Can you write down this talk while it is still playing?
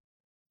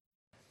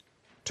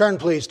Turn,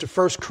 please, to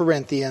 1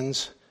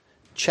 Corinthians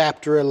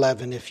chapter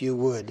 11, if you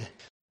would.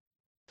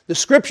 The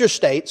Scripture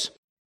states,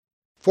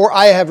 "For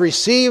I have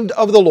received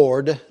of the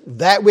Lord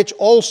that which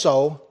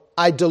also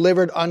I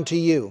delivered unto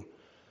you,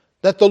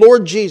 that the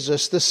Lord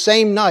Jesus, the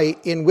same night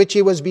in which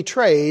he was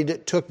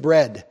betrayed, took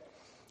bread.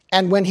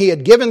 And when he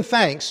had given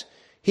thanks,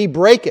 he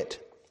brake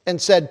it,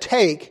 and said,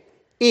 Take,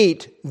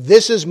 eat,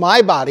 this is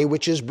my body,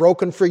 which is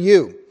broken for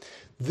you.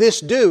 This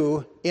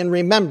do in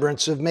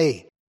remembrance of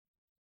me.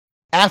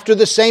 After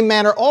the same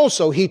manner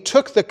also he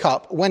took the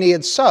cup when he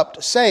had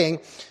supped, saying,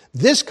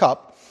 This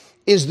cup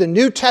is the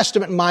New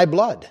Testament in my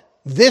blood.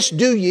 This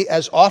do ye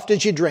as oft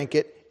as ye drink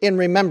it in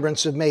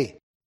remembrance of me.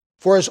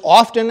 For as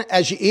often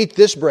as ye eat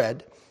this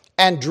bread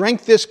and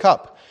drink this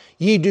cup,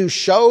 ye do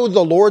show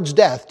the Lord's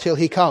death till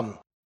he come.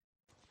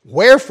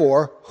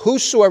 Wherefore,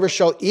 whosoever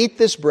shall eat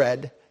this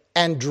bread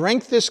and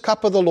drink this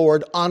cup of the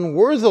Lord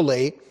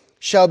unworthily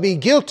shall be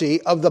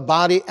guilty of the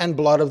body and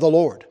blood of the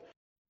Lord.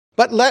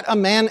 But let a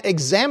man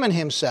examine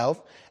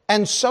himself,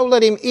 and so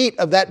let him eat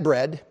of that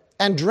bread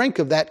and drink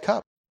of that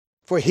cup.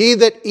 For he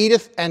that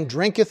eateth and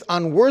drinketh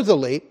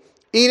unworthily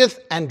eateth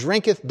and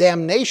drinketh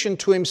damnation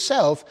to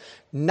himself,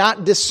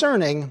 not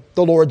discerning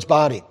the Lord's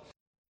body.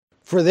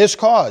 For this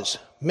cause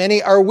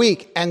many are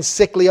weak and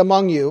sickly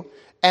among you,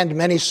 and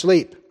many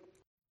sleep.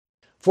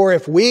 For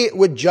if we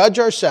would judge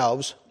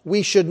ourselves,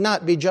 we should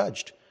not be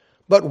judged.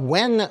 But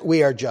when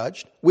we are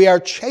judged, we are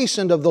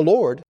chastened of the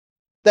Lord,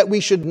 that we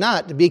should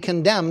not be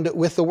condemned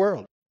with the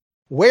world.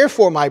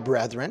 Wherefore, my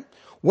brethren,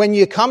 when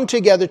ye come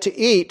together to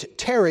eat,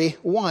 tarry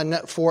one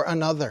for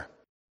another.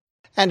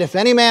 And if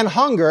any man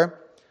hunger,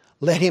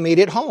 let him eat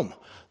at home,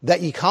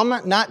 that ye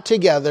come not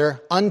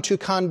together unto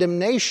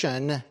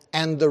condemnation,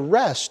 and the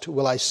rest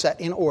will I set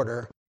in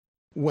order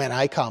when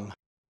I come."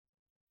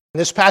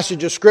 This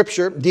passage of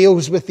Scripture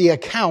deals with the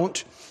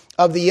account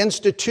of the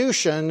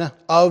institution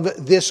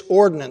of this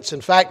ordinance.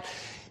 In fact,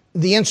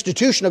 the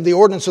institution of the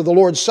ordinance of the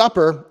Lord's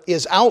Supper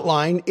is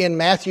outlined in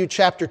Matthew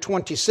chapter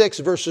 26,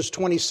 verses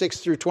 26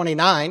 through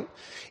 29,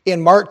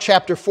 in Mark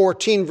chapter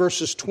 14,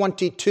 verses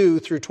 22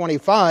 through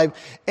 25,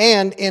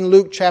 and in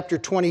Luke chapter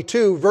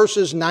 22,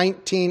 verses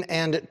 19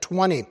 and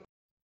 20.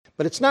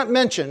 But it's not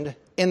mentioned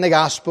in the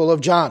Gospel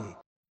of John.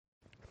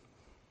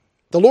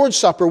 The Lord's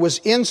Supper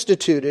was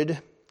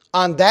instituted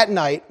on that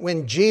night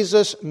when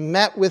Jesus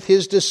met with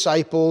his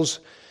disciples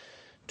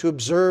to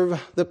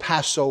observe the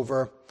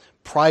Passover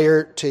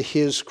prior to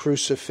his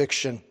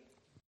crucifixion.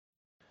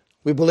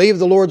 We believe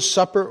the Lord's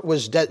Supper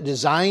was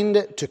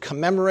designed to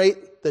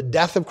commemorate the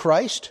death of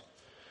Christ,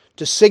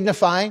 to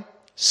signify,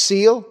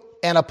 seal,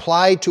 and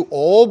apply to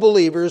all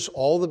believers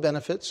all the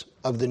benefits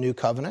of the new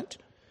covenant,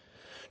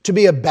 to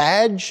be a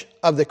badge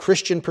of the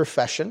Christian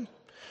profession,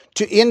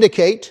 to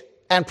indicate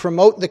and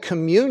promote the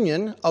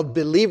communion of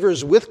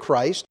believers with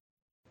Christ,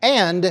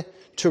 and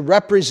to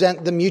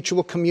represent the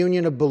mutual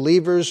communion of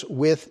believers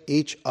with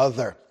each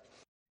other.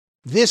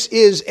 This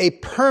is a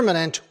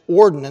permanent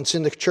ordinance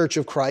in the Church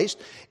of Christ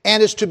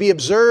and is to be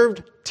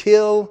observed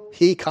till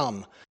he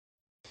come.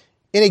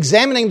 In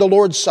examining the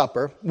Lord's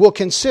Supper, we'll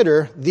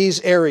consider these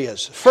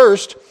areas.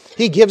 First,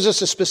 he gives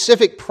us a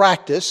specific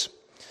practice,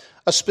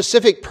 a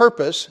specific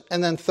purpose,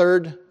 and then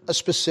third, a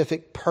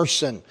specific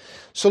person.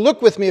 So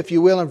look with me, if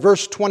you will, in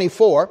verse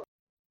 24.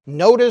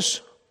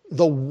 Notice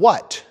the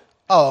what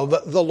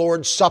of the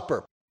Lord's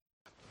Supper.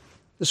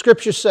 The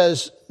Scripture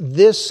says,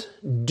 "This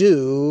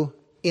do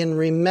in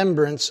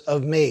remembrance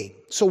of me."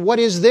 So what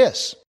is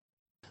this?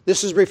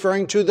 This is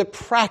referring to the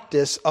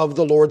practice of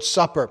the Lord's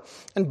Supper.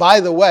 And by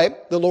the way,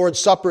 the Lord's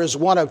Supper is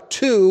one of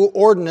two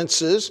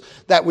ordinances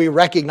that we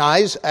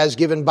recognize as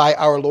given by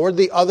our Lord.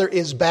 The other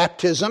is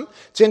baptism.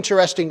 It's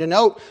interesting to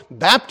note,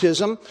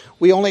 baptism,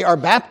 we only are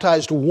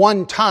baptized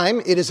one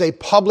time. It is a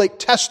public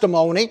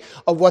testimony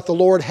of what the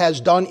Lord has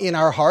done in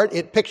our heart.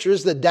 It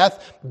pictures the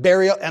death,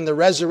 burial, and the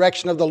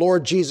resurrection of the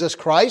Lord Jesus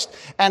Christ,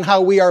 and how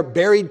we are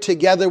buried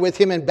together with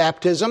him in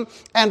baptism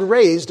and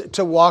raised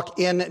to walk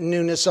in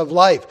newness of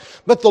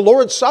life. But the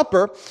Lord's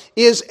Supper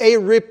is a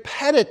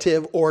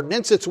repetitive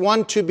ordinance. It's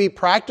one to be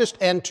practiced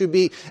and to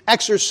be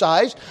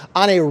exercised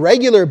on a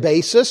regular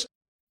basis.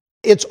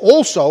 It's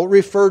also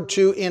referred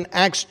to in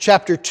Acts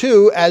chapter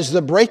 2 as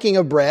the breaking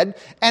of bread,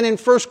 and in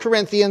 1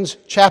 Corinthians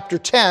chapter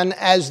 10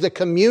 as the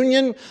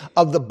communion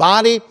of the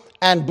body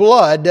and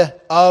blood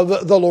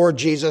of the Lord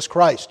Jesus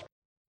Christ.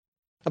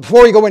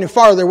 Before we go any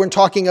farther, when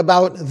talking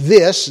about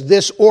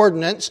this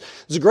ordinance,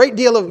 there's a great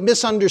deal of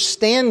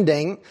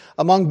misunderstanding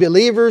among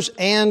believers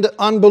and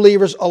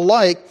unbelievers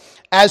alike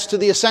as to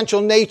the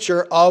essential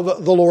nature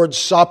of the Lord's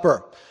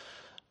Supper.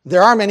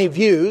 There are many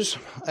views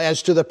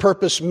as to the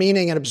purpose,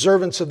 meaning, and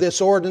observance of this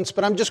ordinance,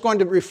 but I'm just going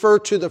to refer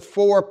to the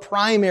four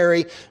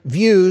primary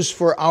views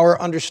for our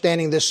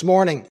understanding this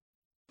morning.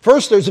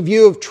 First, there's a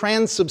view of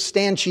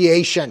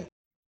transubstantiation.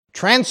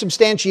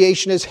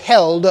 Transubstantiation is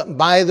held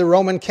by the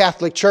Roman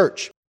Catholic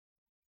Church.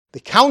 The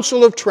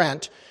Council of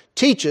Trent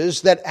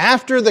teaches that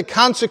after the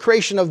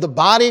consecration of the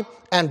body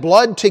and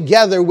blood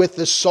together with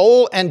the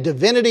soul and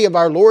divinity of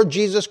our Lord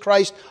Jesus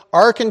Christ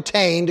are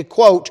contained,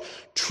 quote,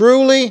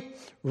 truly,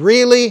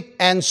 really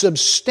and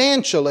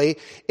substantially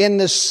in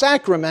the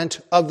sacrament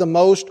of the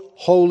most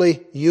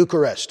holy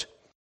Eucharist.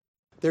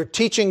 Their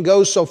teaching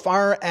goes so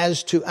far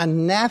as to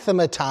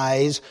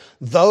anathematize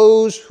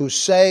those who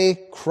say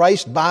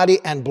Christ's body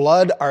and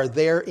blood are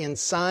there in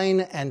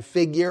sign and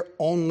figure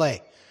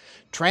only.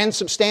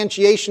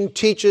 Transubstantiation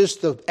teaches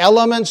the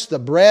elements, the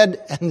bread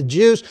and the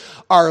juice,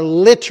 are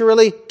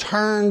literally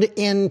turned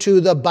into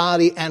the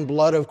body and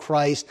blood of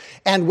Christ.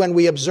 And when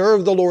we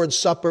observe the Lord's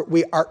Supper,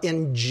 we are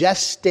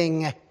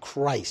ingesting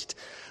Christ.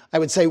 I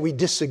would say we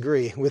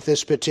disagree with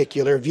this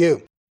particular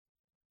view.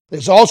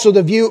 There's also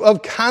the view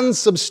of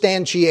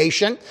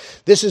consubstantiation.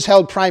 This is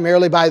held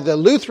primarily by the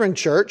Lutheran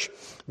Church.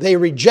 They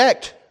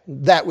reject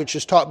that which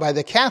is taught by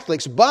the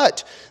Catholics,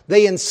 but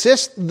they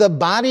insist the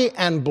body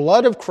and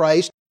blood of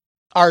Christ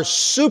are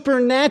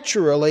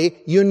supernaturally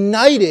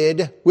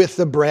united with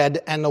the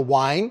bread and the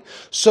wine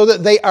so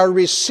that they are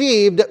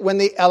received when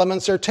the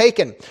elements are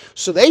taken.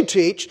 So they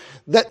teach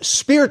that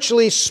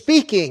spiritually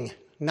speaking,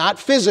 not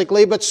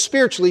physically, but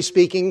spiritually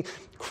speaking,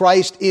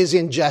 Christ is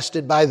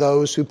ingested by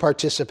those who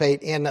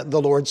participate in the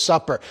Lord's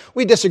Supper.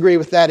 We disagree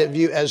with that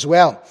view as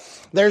well.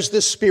 There's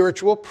the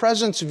spiritual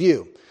presence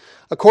view.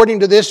 According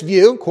to this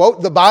view,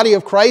 quote, the body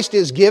of Christ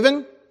is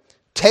given,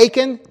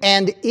 taken,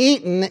 and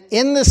eaten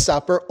in the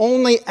supper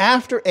only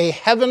after a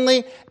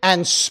heavenly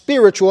and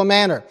spiritual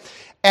manner.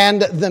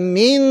 And the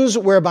means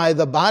whereby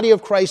the body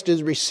of Christ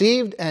is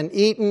received and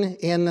eaten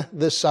in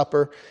the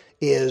supper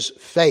is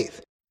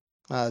faith.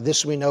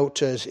 This we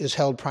note is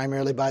held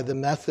primarily by the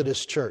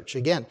Methodist Church.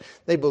 Again,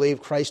 they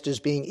believe Christ is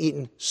being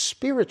eaten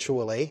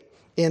spiritually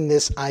in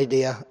this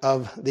idea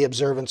of the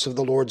observance of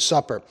the Lord's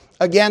Supper.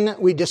 Again,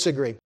 we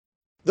disagree.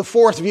 The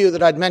fourth view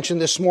that I'd mentioned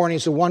this morning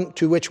is the one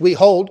to which we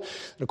hold.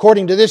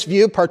 According to this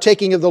view,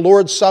 partaking of the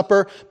Lord's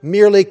Supper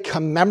merely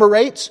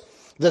commemorates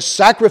the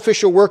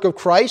sacrificial work of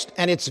Christ,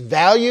 and its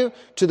value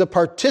to the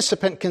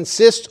participant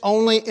consists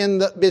only in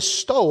the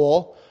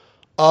bestowal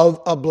of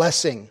a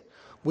blessing.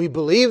 We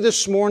believe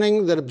this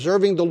morning that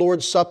observing the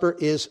Lord's Supper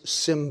is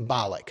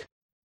symbolic,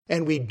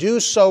 and we do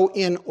so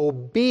in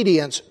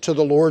obedience to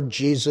the Lord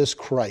Jesus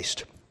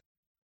Christ.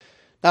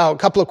 Now, a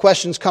couple of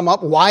questions come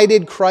up. Why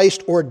did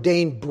Christ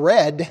ordain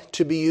bread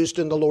to be used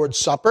in the Lord's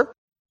Supper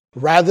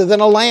rather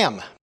than a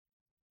lamb?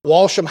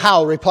 Walsham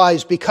Howell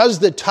replies, because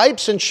the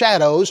types and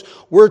shadows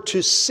were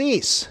to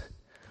cease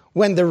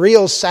when the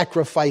real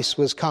sacrifice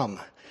was come.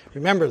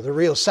 Remember, the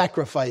real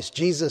sacrifice,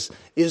 Jesus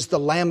is the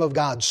Lamb of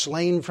God,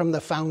 slain from the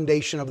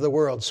foundation of the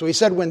world. So he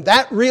said, when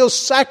that real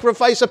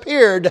sacrifice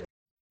appeared,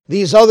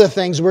 these other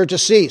things were to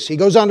cease. He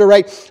goes on to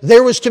write,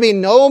 there was to be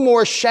no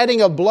more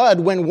shedding of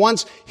blood when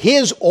once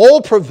his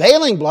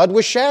all-prevailing blood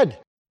was shed.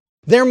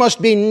 There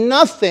must be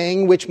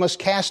nothing which must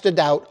cast a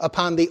doubt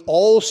upon the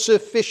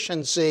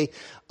all-sufficiency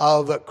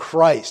of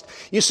Christ.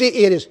 You see,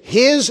 it is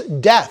his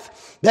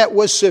death that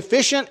was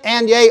sufficient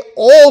and yea,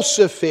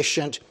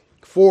 all-sufficient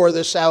for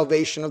the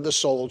salvation of the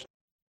souls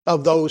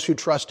of those who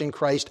trust in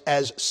Christ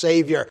as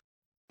Savior.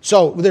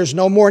 So there's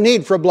no more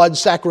need for a blood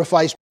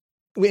sacrifice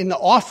in the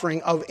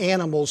offering of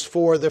animals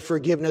for the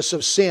forgiveness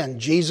of sin.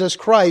 Jesus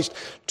Christ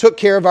took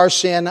care of our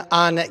sin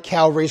on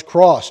Calvary's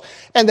cross.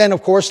 And then,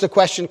 of course, the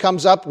question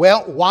comes up,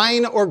 well,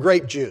 wine or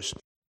grape juice?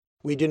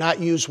 We do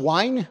not use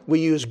wine. We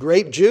use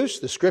grape juice.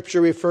 The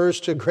Scripture refers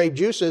to grape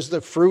juice as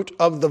the fruit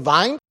of the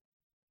vine.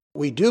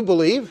 We do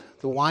believe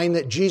the wine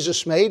that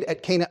Jesus made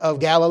at Cana of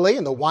Galilee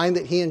and the wine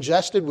that he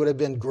ingested would have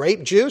been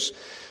grape juice.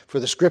 For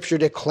the Scripture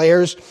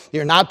declares,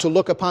 you're not to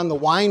look upon the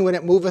wine when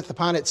it moveth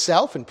upon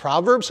itself in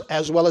Proverbs,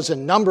 as well as a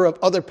number of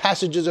other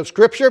passages of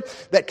Scripture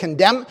that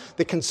condemn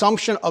the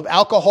consumption of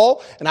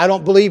alcohol. And I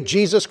don't believe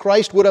Jesus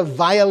Christ would have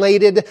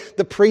violated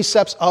the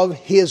precepts of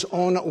his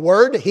own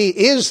word. He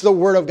is the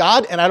Word of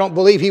God, and I don't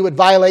believe he would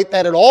violate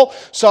that at all.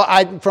 So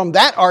from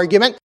that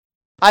argument,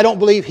 I don't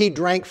believe he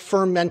drank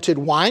fermented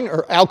wine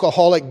or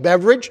alcoholic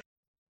beverage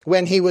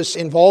when he was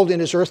involved in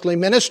his earthly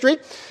ministry.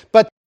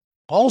 But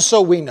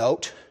also we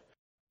note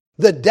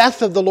the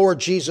death of the Lord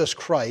Jesus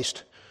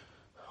Christ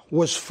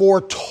was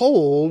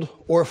foretold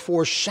or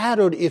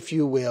foreshadowed, if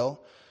you will,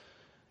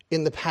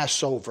 in the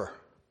Passover.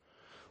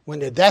 When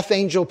the death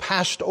angel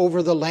passed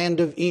over the land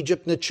of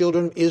Egypt, and the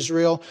children of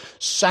Israel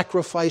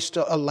sacrificed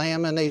a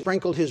lamb, and they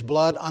sprinkled his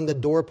blood on the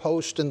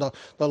doorpost and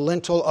the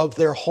lintel of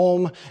their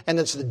home. And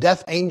as the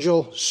death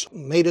angel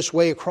made his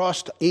way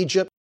across to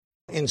Egypt,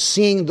 and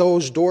seeing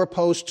those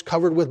doorposts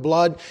covered with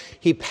blood,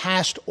 he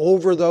passed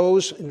over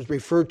those, and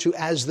referred to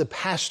as the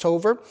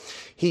Passover.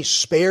 He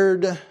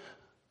spared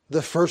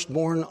the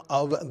firstborn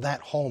of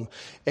that home.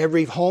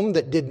 Every home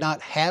that did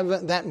not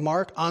have that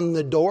mark on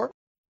the door,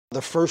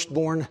 the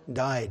firstborn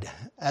died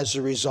as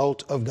a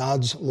result of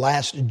God's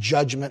last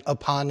judgment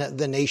upon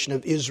the nation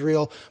of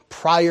Israel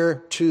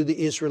prior to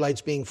the Israelites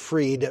being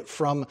freed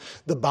from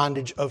the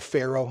bondage of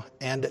Pharaoh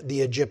and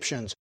the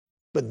Egyptians.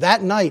 But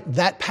that night,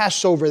 that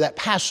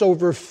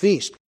Passover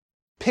feast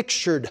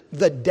pictured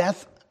the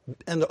death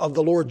of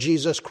the Lord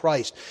Jesus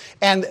Christ.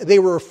 And they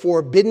were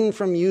forbidden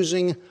from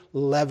using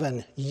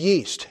leaven,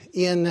 yeast,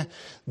 in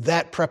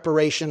that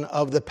preparation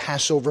of the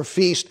Passover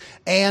feast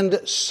and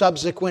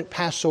subsequent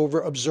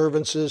Passover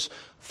observances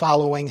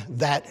following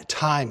that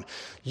time.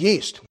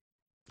 Yeast,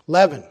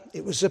 leaven,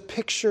 it was a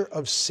picture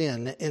of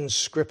sin in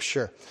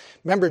Scripture.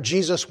 Remember,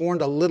 Jesus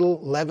warned, a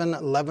little leaven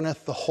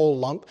leaveneth the whole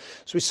lump.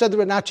 So he said that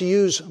we're not to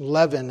use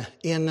leaven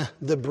in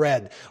the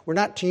bread. We're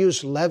not to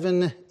use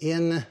leaven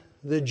in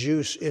the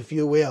juice, if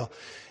you will.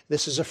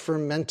 This is a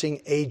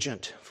fermenting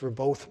agent for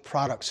both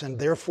products, and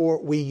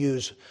therefore we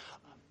use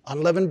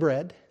unleavened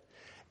bread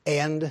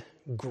and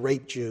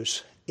grape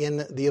juice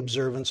in the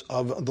observance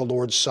of the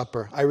Lord's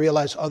Supper. I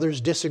realize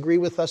others disagree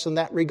with us in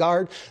that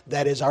regard.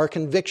 That is our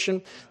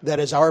conviction, that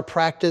is our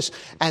practice,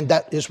 and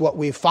that is what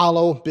we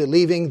follow,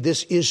 believing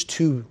this is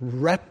to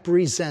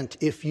represent,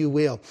 if you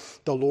will,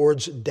 the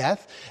Lord's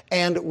death,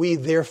 and we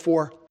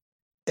therefore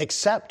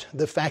accept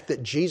the fact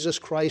that Jesus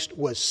Christ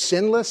was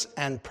sinless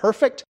and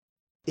perfect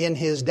in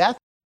his death.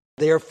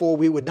 Therefore,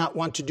 we would not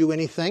want to do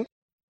anything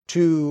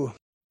to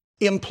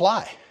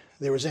imply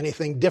there was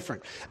anything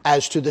different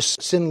as to the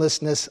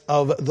sinlessness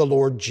of the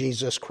Lord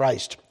Jesus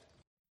Christ.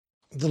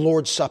 The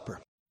Lord's Supper.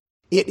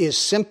 It is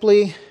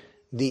simply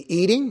the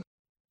eating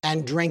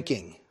and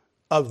drinking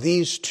of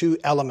these two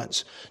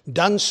elements,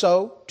 done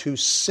so to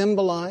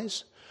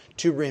symbolize,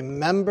 to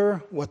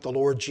remember what the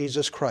Lord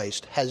Jesus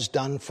Christ has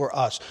done for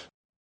us.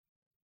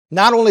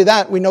 Not only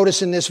that, we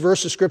notice in this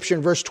verse of Scripture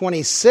in verse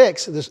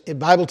 26, the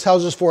Bible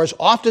tells us, for as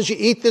oft as you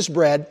eat this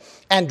bread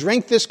and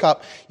drink this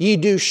cup, ye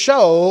do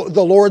show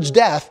the Lord's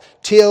death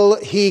till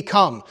he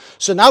come.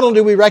 So not only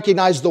do we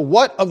recognize the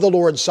what of the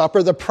Lord's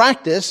Supper, the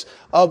practice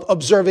of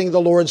observing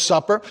the Lord's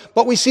Supper,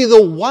 but we see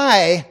the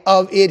why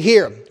of it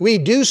here. We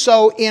do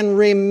so in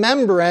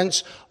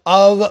remembrance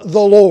of the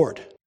Lord.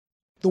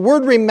 The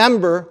word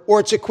remember,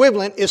 or its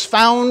equivalent, is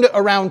found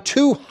around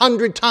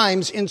 200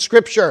 times in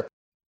Scripture.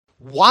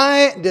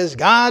 Why does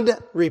God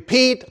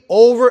repeat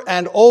over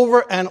and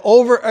over and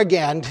over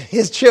again to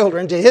his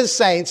children, to his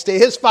saints, to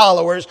his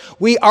followers,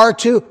 we are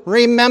to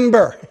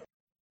remember?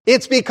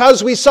 It's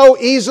because we so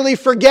easily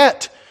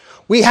forget.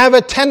 We have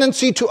a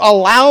tendency to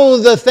allow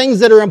the things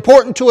that are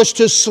important to us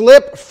to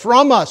slip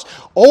from us.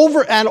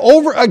 Over and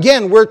over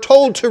again, we're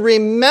told to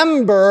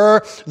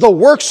remember the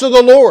works of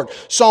the Lord.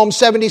 Psalm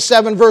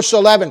 77, verse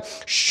 11.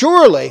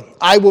 Surely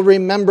I will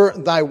remember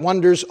thy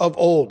wonders of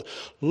old.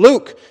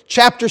 Luke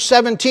chapter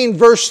 17,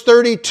 verse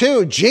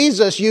 32.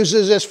 Jesus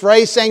uses this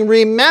phrase saying,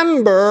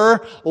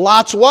 remember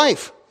Lot's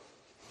wife.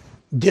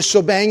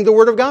 Disobeying the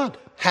word of God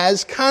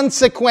has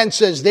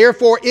consequences.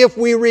 Therefore, if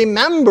we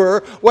remember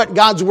what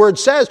God's word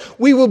says,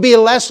 we will be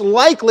less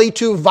likely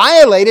to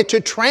violate it, to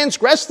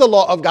transgress the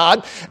law of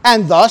God,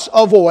 and thus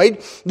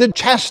avoid the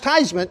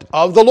chastisement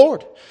of the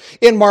Lord.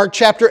 In Mark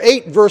chapter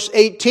 8, verse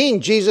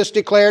 18, Jesus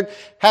declared,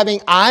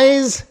 having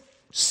eyes,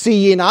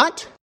 see ye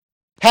not?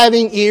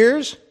 Having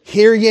ears,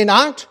 hear ye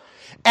not?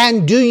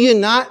 And do ye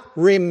not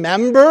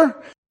remember?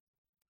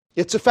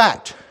 It's a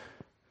fact.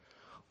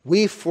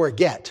 We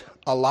forget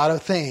a lot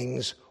of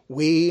things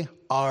we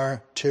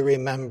are to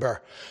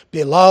remember.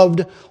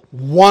 Beloved,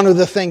 one of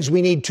the things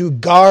we need to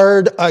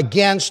guard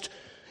against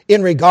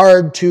in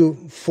regard to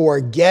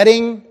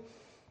forgetting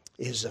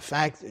is the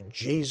fact that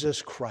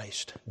Jesus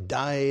Christ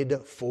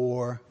died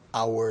for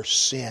our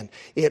sin.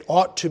 It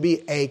ought to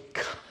be a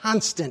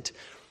constant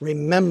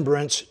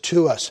remembrance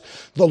to us.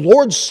 The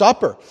Lord's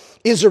Supper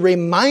is a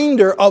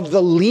reminder of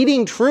the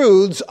leading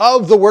truths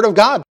of the Word of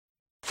God.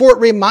 For it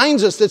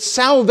reminds us that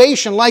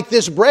salvation, like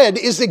this bread,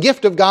 is the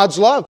gift of God's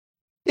love.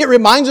 It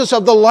reminds us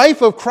of the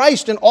life of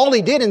Christ and all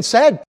he did and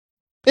said.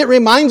 It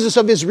reminds us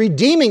of his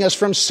redeeming us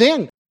from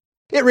sin.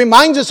 It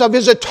reminds us of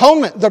his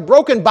atonement, the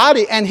broken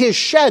body, and his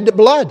shed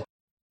blood.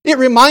 It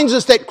reminds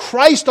us that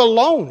Christ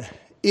alone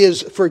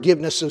is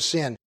forgiveness of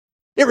sin.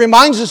 It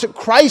reminds us that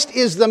Christ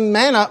is the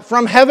manna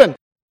from heaven,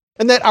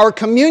 and that our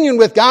communion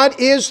with God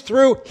is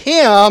through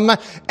him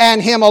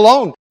and him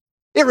alone.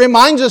 It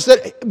reminds us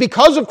that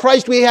because of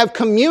Christ we have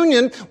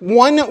communion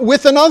one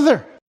with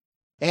another.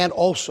 And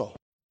also,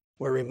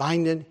 we're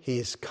reminded he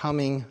is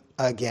coming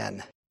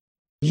again.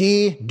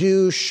 Ye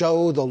do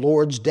show the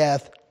Lord's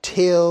death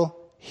till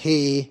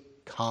he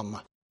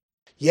come.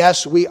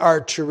 Yes, we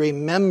are to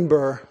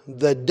remember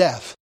the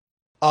death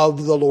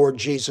of the Lord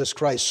Jesus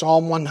Christ.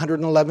 Psalm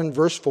 111,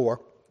 verse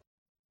 4.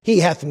 He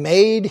hath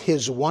made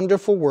his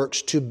wonderful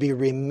works to be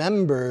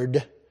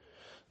remembered.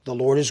 The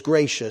Lord is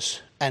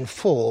gracious and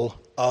full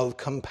of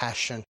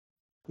compassion.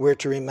 We're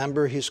to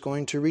remember he's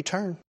going to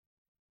return.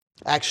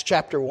 Acts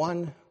chapter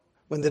 1.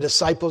 When the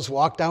disciples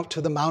walked out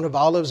to the Mount of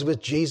Olives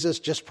with Jesus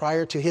just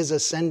prior to his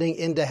ascending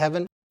into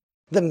heaven,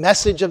 the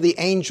message of the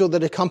angel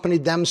that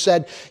accompanied them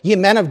said, Ye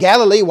men of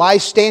Galilee, why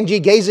stand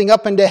ye gazing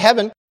up into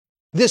heaven?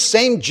 This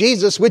same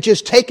Jesus which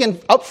is taken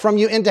up from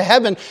you into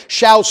heaven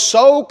shall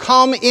so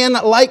come in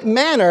like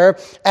manner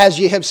as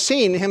ye have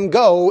seen him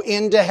go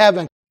into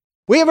heaven.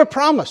 We have a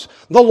promise.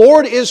 The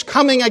Lord is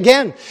coming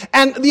again.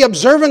 And the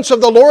observance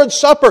of the Lord's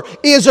Supper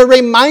is a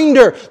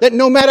reminder that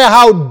no matter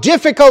how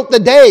difficult the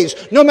days,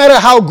 no matter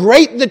how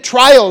great the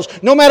trials,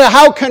 no matter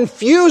how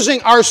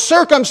confusing our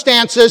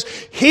circumstances,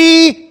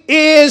 He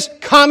is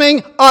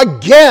coming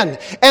again.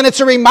 And it's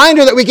a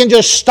reminder that we can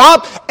just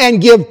stop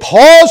and give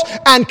pause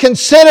and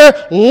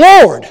consider,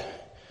 Lord,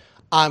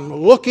 I'm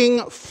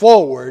looking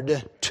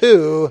forward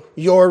to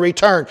your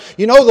return.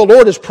 You know, the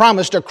Lord has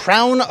promised a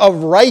crown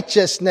of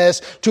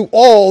righteousness to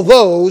all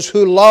those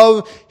who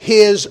love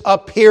His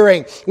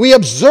appearing. We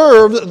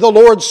observe the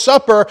Lord's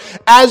Supper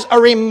as a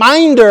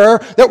reminder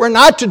that we're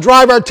not to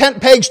drive our tent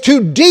pegs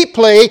too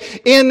deeply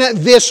in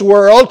this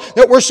world,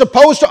 that we're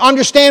supposed to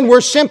understand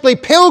we're simply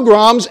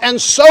pilgrims and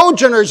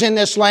sojourners in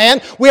this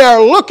land. We are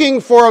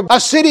looking for a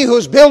city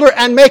whose builder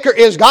and maker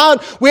is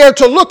God. We are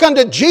to look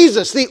unto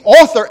Jesus, the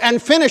author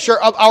and finisher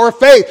of our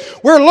faith.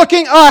 We're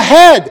looking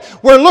ahead.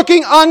 We're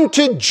looking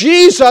unto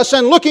Jesus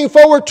and looking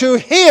forward to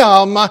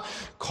Him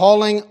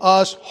calling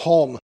us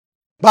home.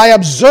 By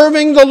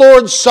observing the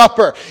Lord's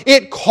Supper,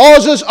 it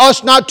causes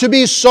us not to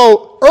be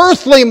so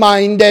earthly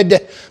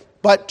minded,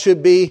 but to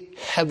be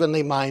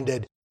heavenly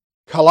minded.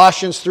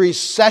 Colossians 3,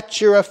 set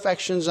your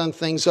affections on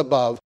things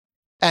above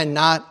and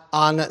not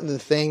on the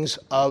things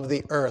of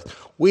the earth.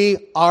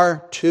 We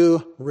are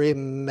to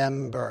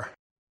remember.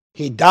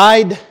 He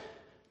died.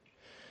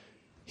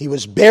 He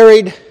was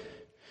buried.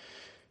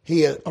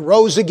 He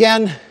arose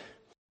again,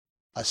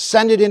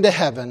 ascended into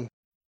heaven,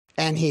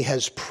 and He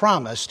has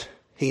promised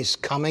He's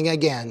coming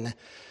again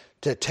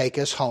to take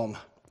us home.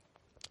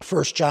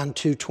 1 John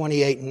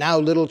 2:28, now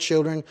little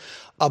children,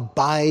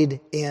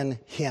 abide in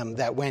Him,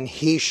 that when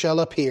He shall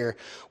appear,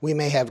 we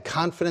may have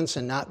confidence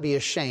and not be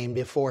ashamed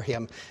before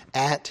Him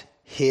at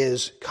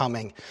His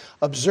coming.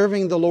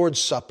 Observing the Lord's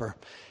Supper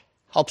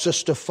helps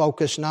us to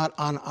focus not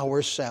on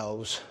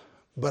ourselves,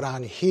 but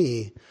on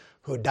He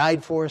who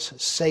died for us,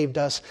 saved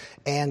us,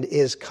 and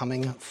is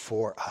coming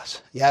for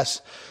us.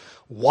 Yes,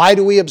 why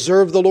do we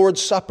observe the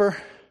Lord's Supper?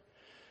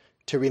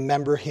 To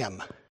remember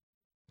Him,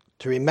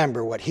 to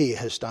remember what He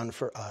has done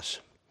for us.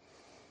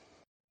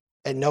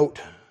 And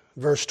note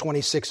verse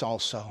 26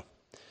 also.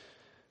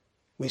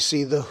 We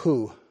see the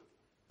who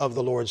of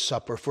the Lord's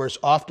Supper. For as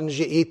often as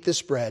you eat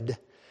this bread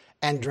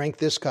and drink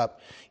this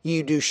cup,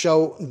 you do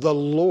show the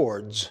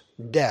Lord's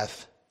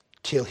death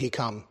till He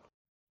come.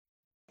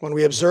 When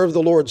we observe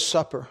the Lord's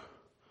Supper,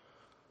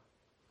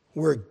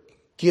 we're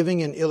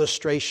giving an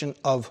illustration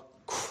of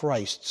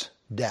Christ's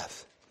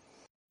death.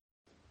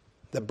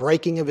 The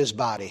breaking of His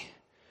body,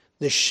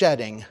 the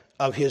shedding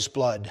of His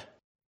blood.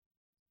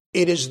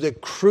 It is the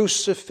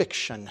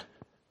crucifixion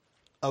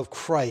of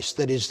Christ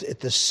that is at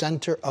the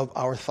center of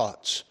our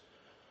thoughts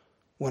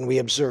when we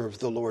observe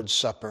the Lord's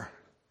Supper.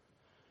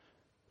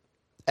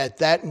 At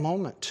that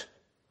moment,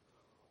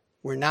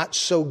 we're not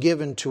so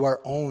given to our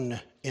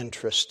own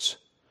interests.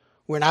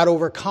 We're not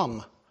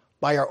overcome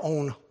by our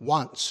own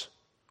wants,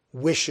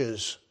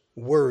 wishes,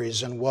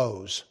 worries, and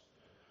woes,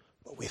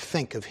 but we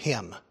think of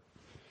Him.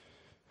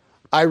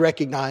 I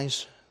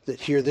recognize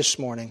that here this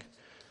morning,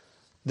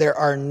 there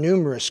are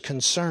numerous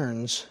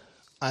concerns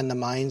on the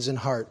minds and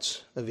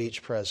hearts of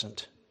each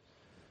present.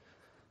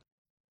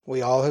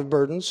 We all have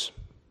burdens.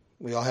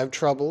 We all have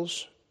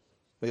troubles.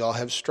 We all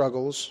have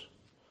struggles.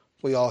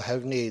 We all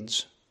have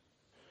needs.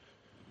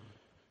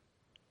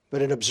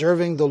 But in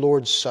observing the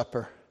Lord's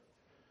Supper,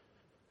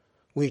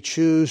 we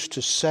choose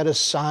to set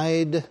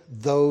aside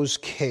those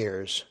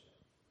cares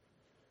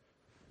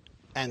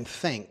and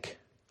think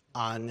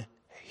on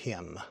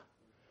Him.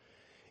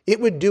 It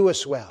would do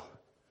us well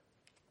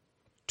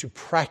to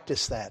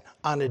practice that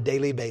on a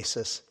daily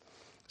basis.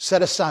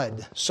 Set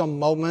aside some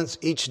moments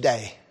each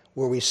day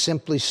where we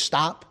simply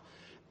stop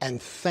and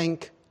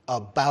think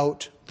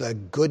about the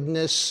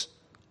goodness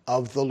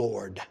of the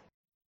Lord.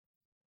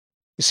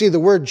 You see, the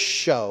word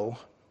show,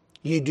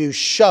 you do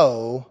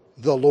show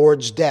the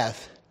Lord's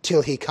death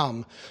till He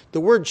come. The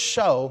word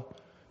show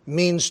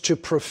means to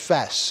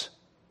profess.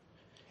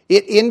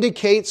 It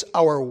indicates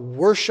our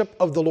worship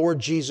of the Lord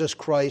Jesus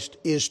Christ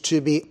is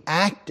to be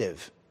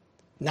active,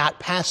 not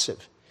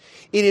passive.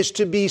 It is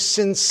to be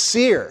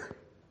sincere,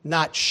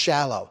 not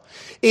shallow.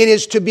 It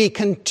is to be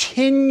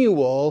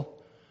continual,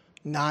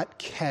 not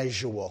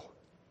casual.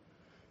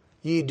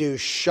 Ye do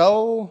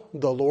show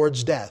the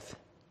Lord's death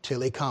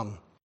till He come.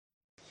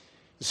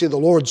 You see, the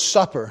Lord's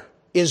Supper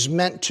is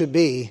meant to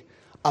be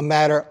a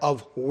matter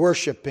of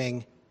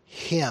worshiping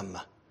Him.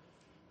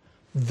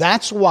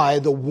 That's why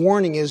the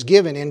warning is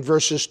given in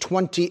verses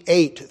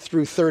 28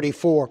 through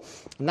 34.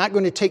 I'm not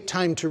going to take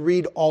time to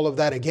read all of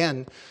that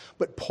again,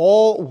 but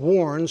Paul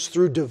warns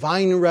through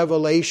divine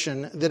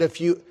revelation that if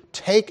you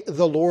take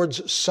the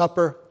Lord's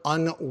Supper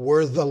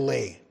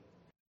unworthily,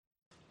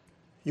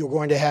 you're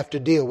going to have to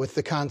deal with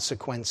the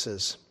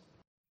consequences.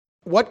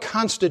 What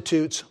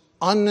constitutes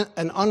an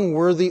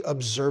unworthy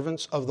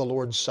observance of the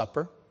Lord's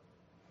Supper?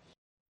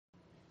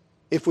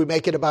 If we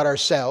make it about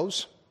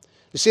ourselves.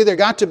 You see, there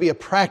got to be a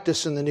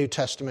practice in the New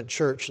Testament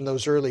church in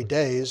those early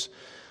days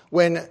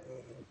when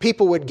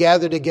people would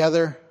gather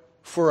together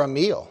for a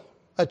meal,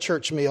 a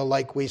church meal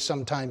like we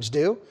sometimes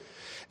do.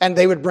 And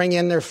they would bring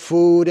in their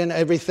food and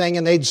everything,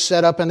 and they'd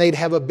set up and they'd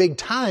have a big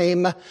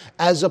time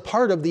as a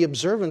part of the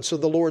observance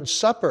of the Lord's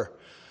Supper.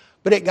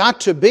 But it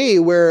got to be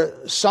where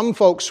some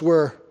folks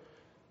were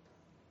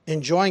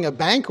enjoying a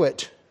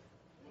banquet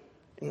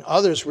and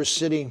others were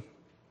sitting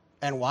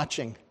and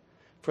watching,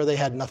 for they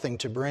had nothing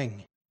to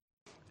bring.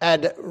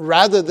 And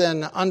rather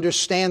than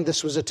understand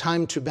this was a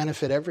time to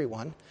benefit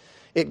everyone,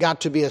 it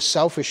got to be a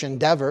selfish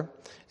endeavor.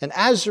 And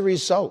as a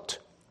result,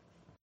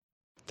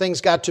 things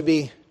got to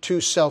be too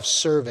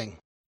self-serving.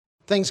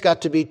 Things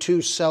got to be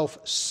too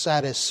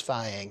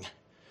self-satisfying.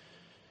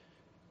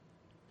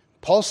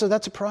 Paul said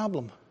that's a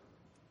problem.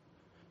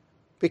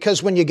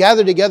 Because when you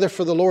gather together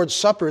for the Lord's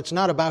Supper, it's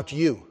not about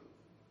you.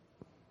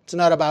 It's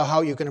not about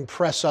how you can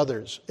impress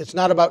others. It's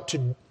not about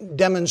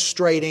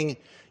demonstrating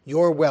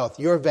your wealth,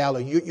 your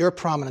value, your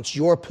prominence,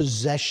 your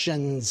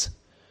possessions.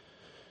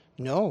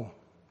 No.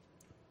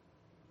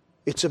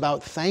 It's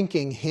about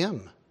thanking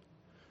Him.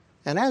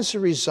 And as a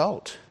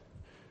result,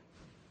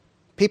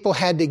 people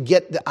had to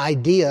get the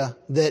idea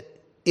that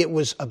it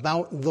was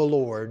about the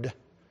Lord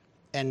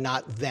and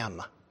not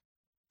them.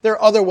 There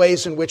are other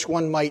ways in which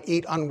one might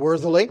eat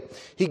unworthily.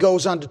 He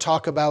goes on to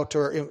talk about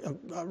or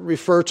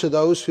refer to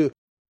those who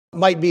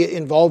might be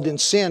involved in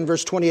sin.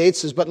 Verse 28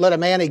 says, "But let a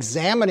man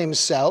examine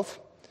himself,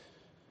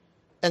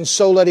 and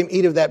so let him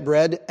eat of that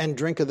bread and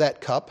drink of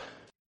that cup."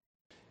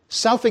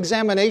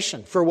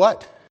 Self-examination. For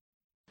what?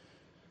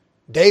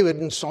 David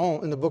in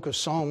the book of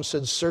Psalms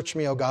said, "Search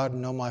me, O God,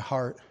 and know my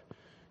heart.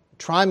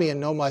 Try me and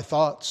know my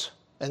thoughts,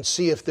 and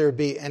see if there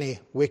be any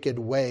wicked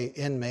way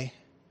in me."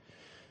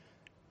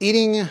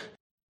 Eating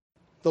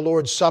the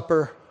Lord's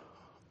Supper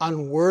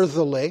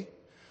unworthily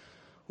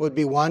would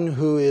be one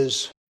who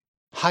is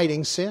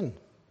hiding sin,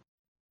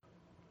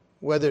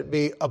 whether it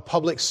be a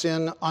public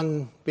sin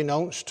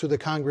unbeknownst to the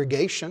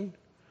congregation,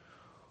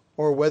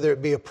 or whether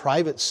it be a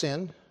private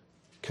sin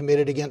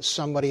committed against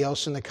somebody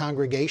else in the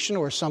congregation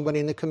or somebody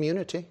in the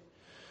community.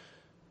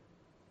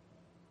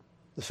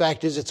 The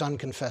fact is, it's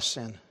unconfessed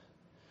sin.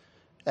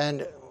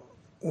 And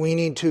we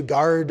need to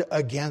guard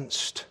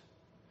against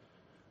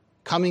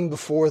coming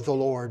before the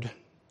Lord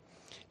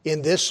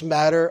in this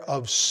matter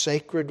of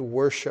sacred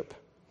worship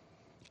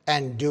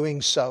and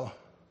doing so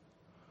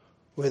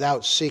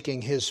without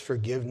seeking His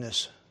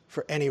forgiveness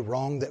for any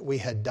wrong that we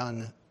had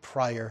done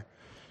prior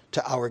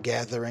to our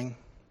gathering.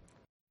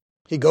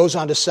 He goes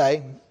on to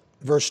say,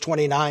 verse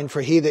 29,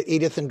 "For he that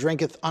eateth and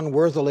drinketh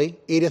unworthily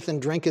eateth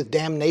and drinketh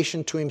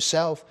damnation to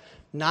himself,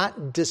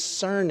 not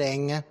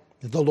discerning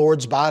the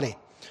Lord's body.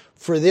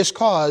 For this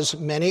cause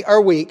many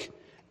are weak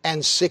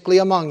and sickly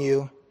among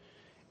you,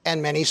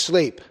 and many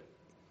sleep."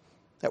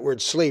 That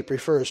word sleep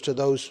refers to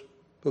those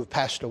who have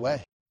passed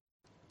away.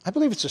 I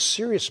believe it's a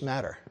serious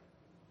matter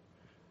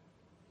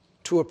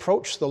to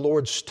approach the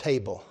Lord's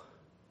table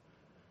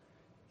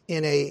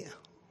in a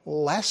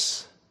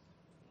less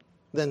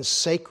than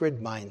sacred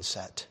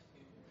mindset.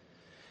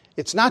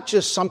 It's not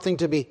just something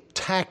to be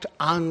tacked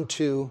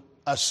onto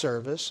a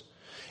service.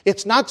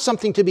 It's not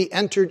something to be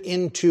entered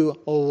into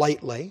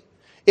lightly.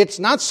 It's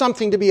not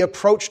something to be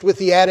approached with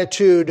the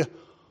attitude,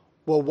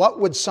 well, what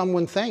would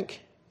someone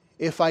think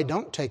if I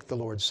don't take the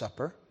Lord's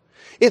Supper?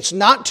 It's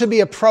not to be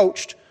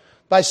approached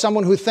by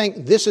someone who thinks,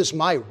 this is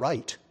my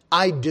right.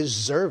 I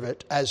deserve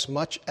it as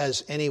much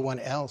as anyone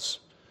else.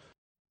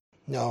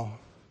 No.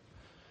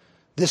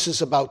 This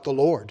is about the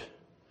Lord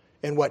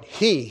and what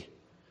He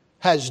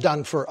has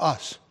done for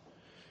us.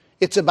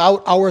 It's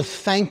about our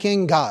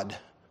thanking God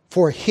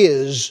for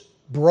His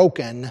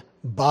broken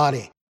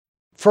body.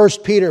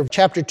 1 Peter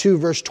chapter 2,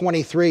 verse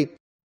 23,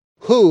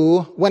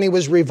 "Who, when He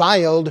was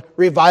reviled,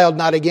 reviled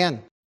not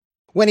again.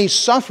 When He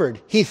suffered,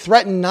 He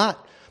threatened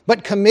not,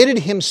 but committed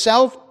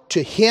Himself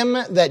to Him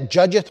that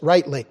judgeth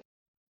rightly.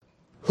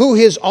 Who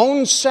His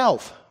own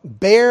self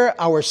bare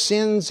our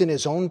sins in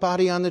His own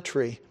body on the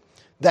tree,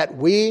 that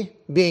we,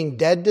 being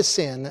dead to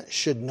sin,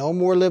 should no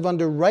more live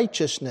unto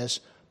righteousness,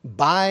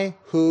 by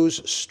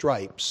whose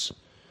stripes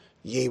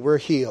ye were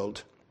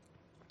healed."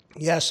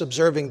 Yes,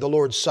 observing the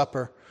Lord's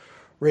Supper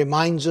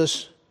reminds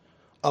us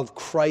of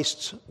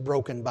Christ's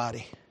broken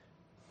body.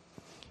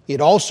 It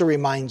also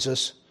reminds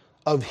us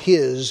of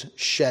His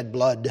shed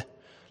blood.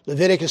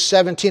 Leviticus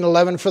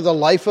 17:11, "For the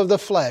life of the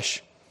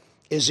flesh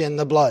is in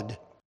the blood."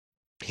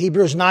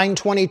 Hebrews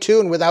 9:22,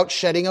 "And without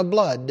shedding of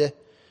blood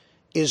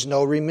is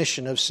no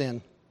remission of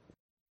sin."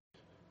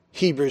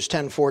 Hebrews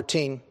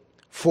 10:14,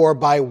 "For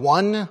by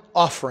one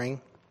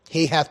offering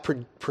He hath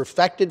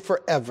perfected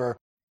forever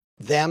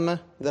them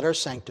that are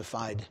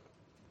sanctified."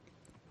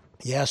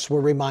 Yes,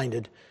 we're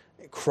reminded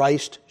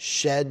Christ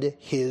shed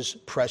His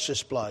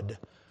precious blood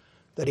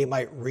that He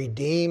might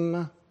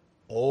redeem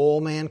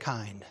all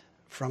mankind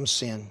from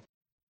sin.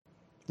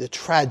 The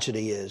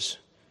tragedy is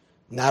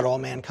not all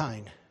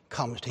mankind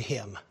comes to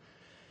Him.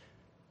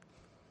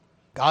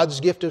 God's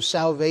gift of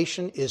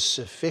salvation is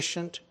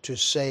sufficient to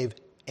save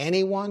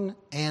anyone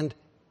and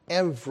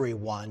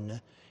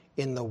everyone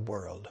in the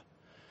world.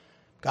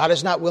 God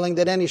is not willing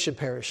that any should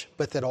perish,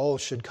 but that all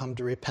should come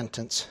to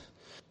repentance.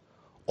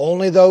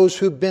 Only those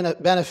who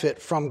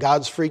benefit from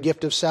God's free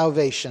gift of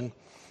salvation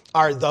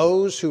are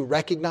those who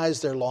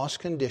recognize their lost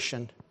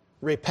condition,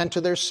 repent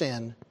of their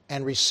sin,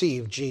 and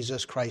receive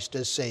Jesus Christ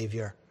as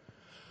Savior.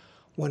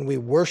 When we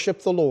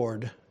worship the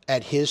Lord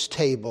at His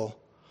table,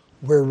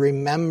 we're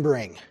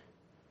remembering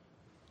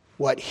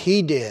what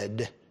He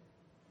did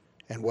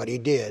and what He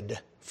did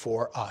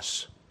for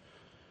us.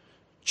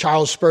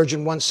 Charles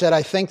Spurgeon once said,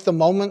 "I think the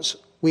moments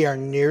we are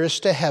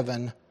nearest to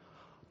heaven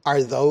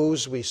are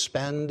those we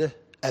spend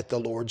at the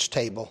Lord's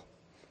table.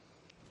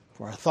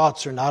 For our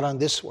thoughts are not on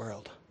this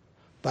world,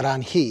 but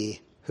on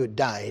He who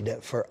died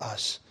for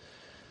us."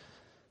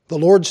 The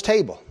Lord's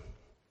table.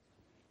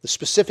 The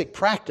specific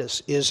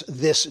practice is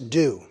this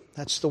do.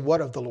 That's the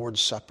what of the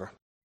Lord's Supper.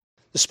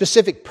 The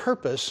specific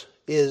purpose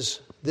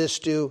is this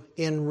do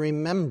in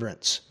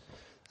remembrance.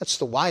 That's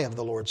the why of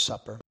the Lord's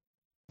Supper.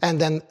 And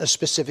then a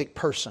specific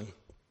person.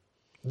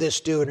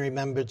 This do in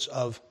remembrance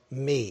of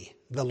me,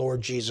 the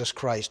Lord Jesus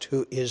Christ,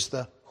 who is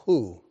the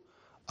who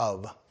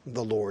of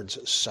the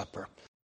Lord's Supper.